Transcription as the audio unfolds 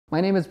My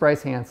name is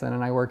Bryce Hanson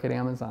and I work at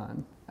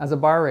Amazon. As a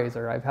bar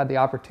raiser, I've had the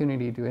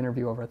opportunity to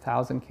interview over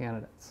 1,000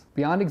 candidates.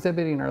 Beyond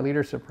exhibiting our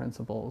leadership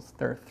principles,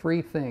 there are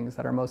 3 things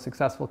that our most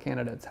successful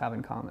candidates have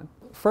in common.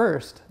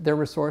 First, they're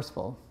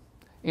resourceful.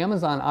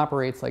 Amazon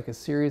operates like a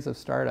series of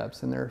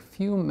startups, and there are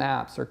few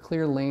maps or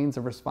clear lanes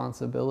of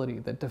responsibility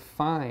that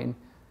define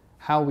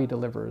how we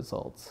deliver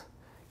results.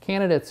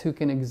 Candidates who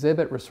can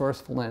exhibit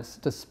resourcefulness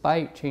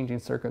despite changing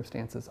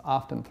circumstances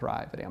often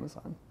thrive at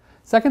Amazon.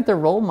 Second, they're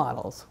role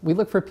models. We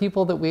look for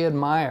people that we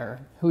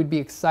admire, who would be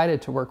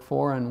excited to work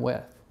for and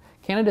with.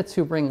 Candidates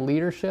who bring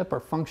leadership or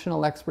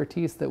functional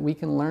expertise that we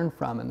can learn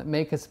from and that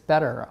make us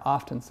better are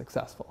often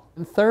successful.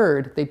 And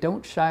third, they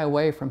don't shy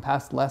away from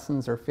past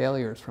lessons or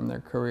failures from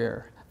their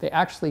career. They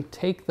actually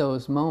take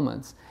those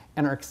moments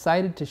and are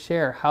excited to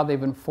share how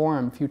they've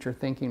informed future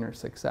thinking or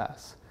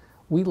success.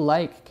 We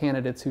like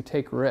candidates who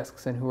take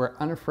risks and who are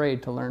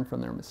unafraid to learn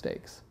from their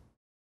mistakes.